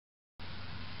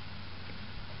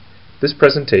This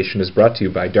presentation is brought to you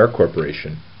by DARK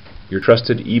Corporation, your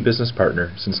trusted e-business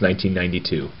partner since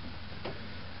 1992.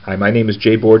 Hi, my name is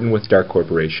Jay Borden with DARK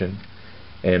Corporation,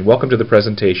 and welcome to the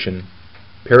presentation,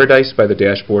 Paradise by the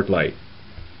Dashboard Light,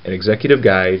 an executive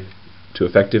guide to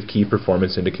effective key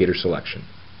performance indicator selection.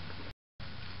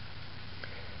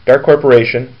 DARK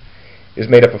Corporation is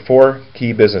made up of 4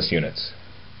 key business units: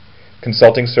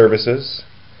 consulting services,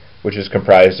 which is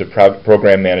comprised of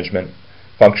program management,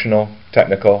 functional,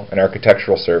 technical, and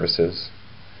architectural services,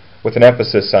 with an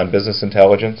emphasis on business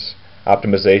intelligence,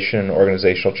 optimization, and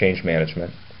organizational change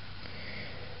management.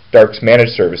 DARK's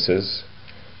managed services,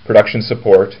 production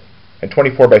support, and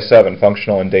 24/7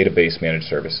 functional and database managed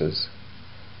services.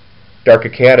 DARK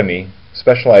Academy,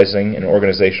 specializing in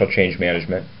organizational change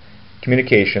management,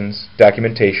 communications,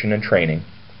 documentation, and training.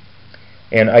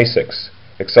 And ISICs,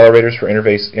 accelerators for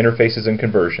interfaces and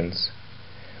conversions,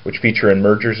 which feature in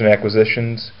mergers and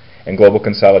acquisitions and global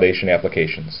consolidation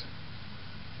applications.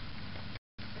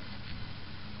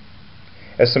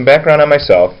 As some background on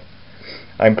myself,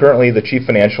 I'm currently the Chief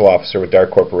Financial Officer with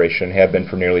DARK Corporation and have been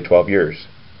for nearly 12 years.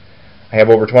 I have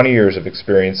over 20 years of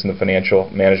experience in the financial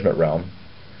management realm.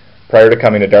 Prior to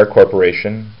coming to DARK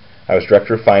Corporation, I was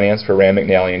Director of Finance for Rand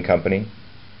McNally & Company,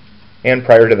 and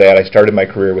prior to that I started my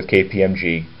career with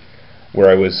KPMG, where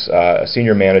I was a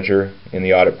senior manager in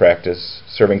the audit practice,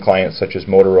 serving clients such as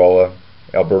Motorola,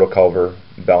 Alberto Culver,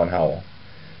 Bell & Howell.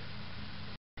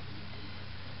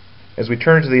 As we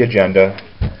turn to the agenda,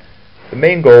 the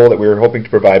main goal that we are hoping to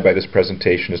provide by this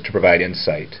presentation is to provide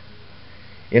insight.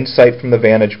 Insight from the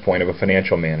vantage point of a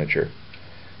financial manager,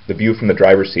 the view from the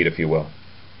driver's seat, if you will.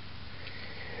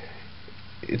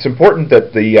 It's important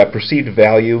that the perceived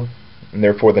value, and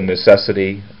therefore the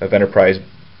necessity, of enterprise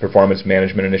performance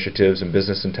management initiatives and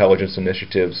business intelligence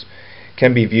initiatives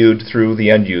can be viewed through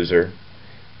the end user,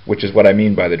 which is what I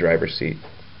mean by the driver's seat.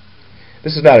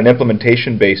 This is not an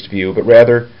implementation-based view, but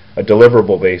rather a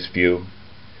deliverable-based view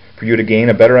for you to gain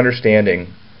a better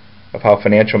understanding of how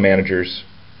financial managers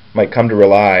might come to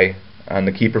rely on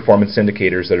the key performance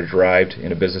indicators that are derived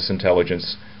in a business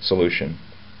intelligence solution.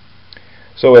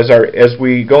 So as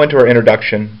we go into our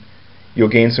introduction, you'll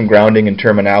gain some grounding in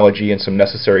terminology and some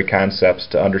necessary concepts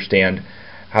to understand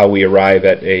how we arrive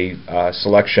at a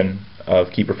selection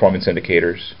of key performance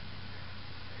indicators.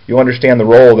 You'll understand the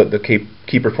role that the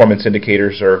key performance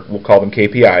indicators, or we'll call them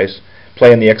KPIs,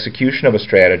 play in the execution of a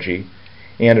strategy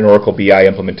and an Oracle BI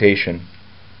implementation.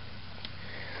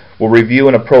 We'll review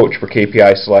an approach for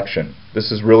KPI selection.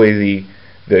 This is really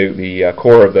the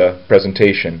core of the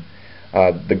presentation,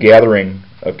 the gathering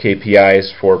of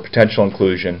KPIs for potential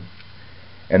inclusion.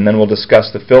 And then we'll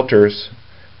discuss the filters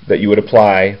that you would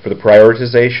apply for the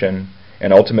prioritization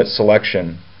and ultimate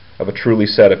selection of a truly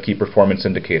set of key performance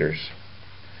indicators.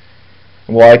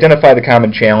 And we'll identify the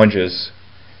common challenges,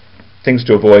 things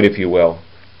to avoid, if you will,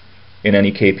 in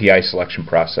any KPI selection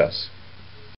process.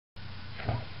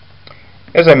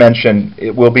 As I mentioned,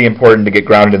 it will be important to get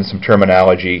grounded in some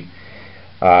terminology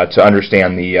to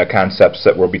understand the concepts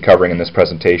that we'll be covering in this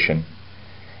presentation.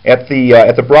 At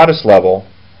the broadest level,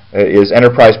 is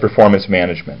enterprise performance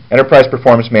management. Enterprise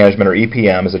performance management, or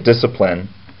EPM, is a discipline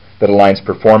that aligns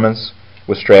performance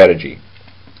with strategy.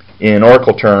 In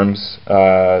Oracle terms,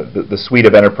 the suite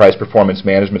of enterprise performance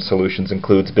management solutions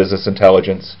includes business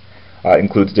intelligence,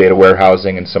 includes data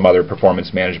warehousing, and some other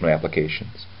performance management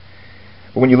applications.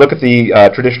 But when you look at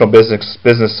the traditional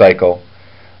business cycle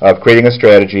of creating a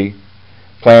strategy,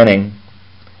 planning,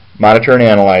 monitor and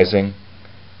analyzing,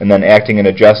 and then acting and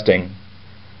adjusting,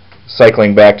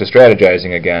 cycling back to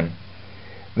strategizing again.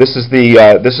 This is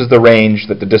the range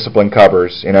that the discipline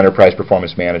covers in enterprise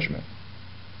performance management.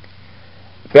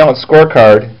 Balanced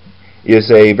scorecard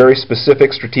is a very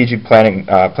specific strategic planning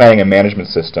and management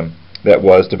system that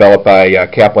was developed by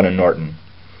Kaplan and Norton.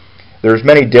 There's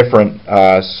many different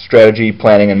strategy,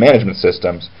 planning, and management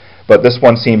systems, but this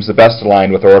one seems the best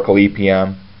aligned with Oracle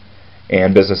EPM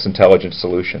and business intelligence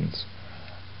solutions.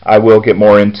 I will get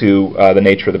more into the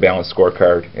nature of the balanced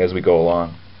scorecard as we go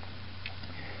along.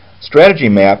 Strategy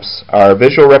maps are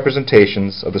visual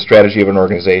representations of the strategy of an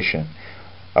organization.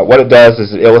 What it does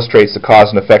is it illustrates the cause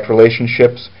and effect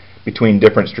relationships between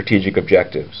different strategic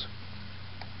objectives.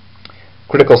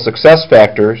 Critical success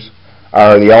factors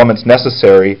are the elements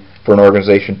necessary for an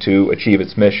organization to achieve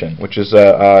its mission, which is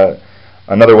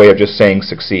another way of just saying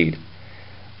succeed.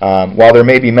 While there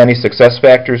may be many success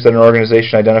factors that an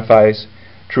organization identifies,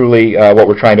 truly what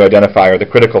we're trying to identify are the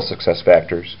critical success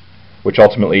factors, which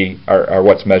ultimately are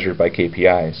what's measured by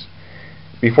KPIs.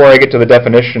 Before I get to the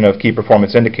definition of key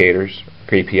performance indicators,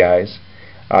 KPIs,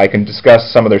 I can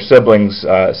discuss some of their siblings,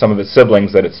 some of its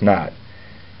siblings that it's not.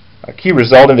 Key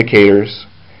result indicators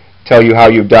tell you how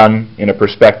you've done in a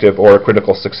perspective or a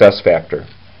critical success factor,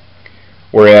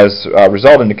 whereas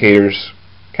result indicators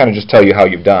kind of just tell you how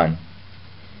you've done.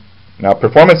 Now,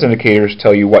 performance indicators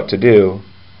tell you what to do,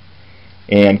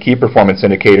 and key performance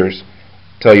indicators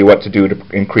tell you what to do to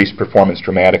increase performance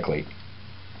dramatically.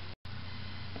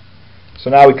 So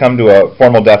now we come to a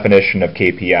formal definition of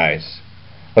KPIs.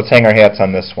 Let's hang our hats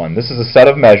on this one. This is a set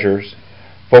of measures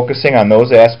focusing on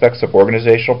those aspects of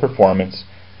organizational performance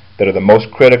that are the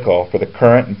most critical for the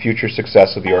current and future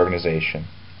success of the organization.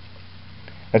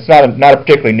 It's not a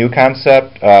particularly new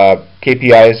concept.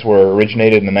 KPIs were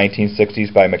originated in the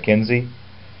 1960s by McKinsey.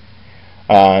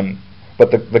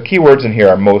 But the key words in here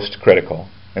are most critical,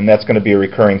 and that's going to be a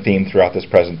recurring theme throughout this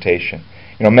presentation.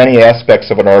 Many aspects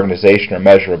of an organization are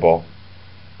measurable,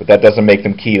 but that doesn't make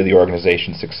them key to the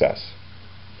organization's success.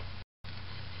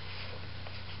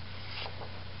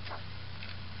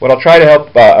 What I'll try to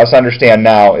help us understand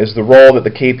now is the role that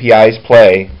the KPIs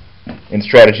play in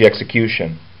strategy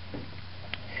execution.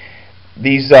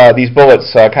 These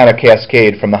bullets kind of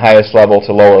cascade from the highest level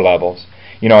to lower levels.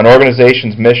 An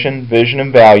organization's mission, vision,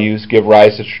 and values give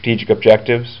rise to strategic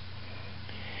objectives.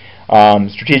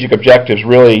 Strategic objectives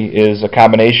really is a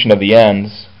combination of the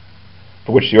ends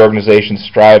for which the organization is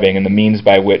striving and the means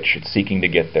by which it's seeking to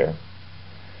get there.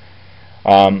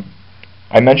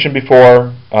 I mentioned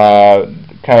before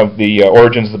kind of the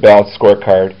origins of the balanced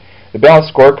scorecard. The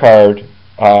balanced scorecard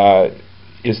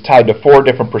is tied to 4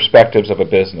 different perspectives of a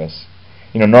business.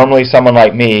 Normally someone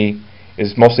like me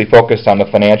is mostly focused on the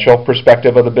financial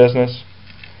perspective of the business,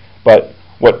 but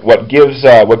what gives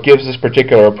this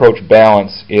particular approach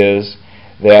balance is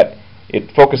that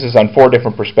it focuses on 4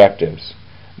 different perspectives.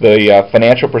 The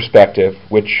financial perspective,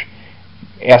 which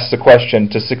asks the question,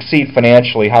 to succeed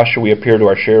financially, how should we appear to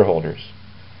our shareholders?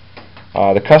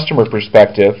 The customer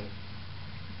perspective,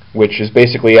 which is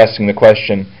basically asking the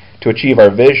question, to achieve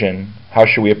our vision, how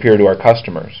should we appear to our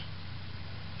customers?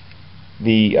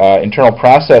 The internal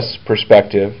process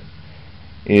perspective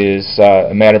is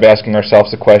a matter of asking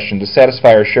ourselves the question, to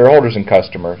satisfy our shareholders and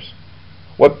customers,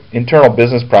 what internal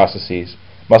business processes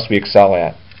must we excel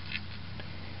at?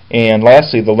 And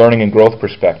lastly, the learning and growth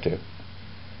perspective,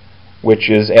 which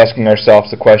is asking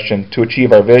ourselves the question, to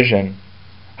achieve our vision,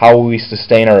 how will we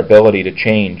sustain our ability to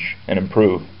change and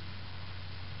improve?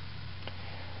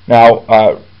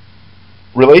 Now,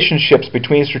 relationships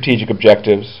between strategic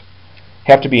objectives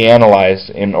have to be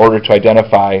analyzed in order to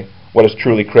identify what is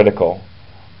truly critical,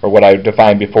 or what I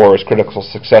defined before as critical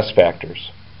success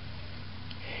factors.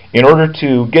 In order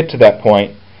to get to that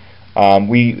point,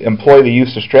 we employ the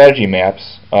use of strategy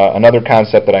maps, another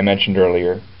concept that I mentioned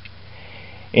earlier.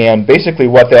 And basically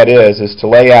what that is to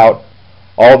lay out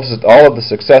all of the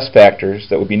success factors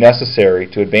that would be necessary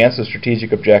to advance the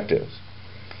strategic objectives.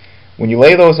 When you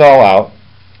lay those all out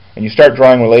and you start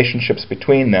drawing relationships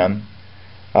between them,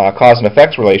 cause and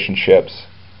effects relationships,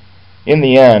 in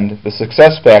the end, the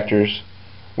success factors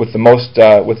with the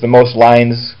most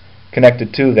lines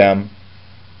connected to them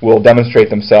will demonstrate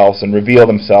themselves and reveal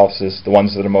themselves as the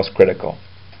ones that are most critical.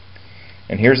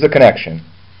 And here's the connection.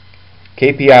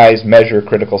 KPIs measure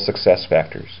critical success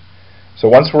factors. So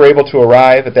once we're able to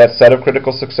arrive at that set of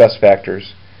critical success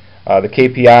factors, the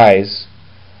KPIs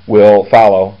will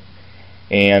follow,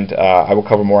 and I will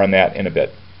cover more on that in a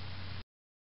bit.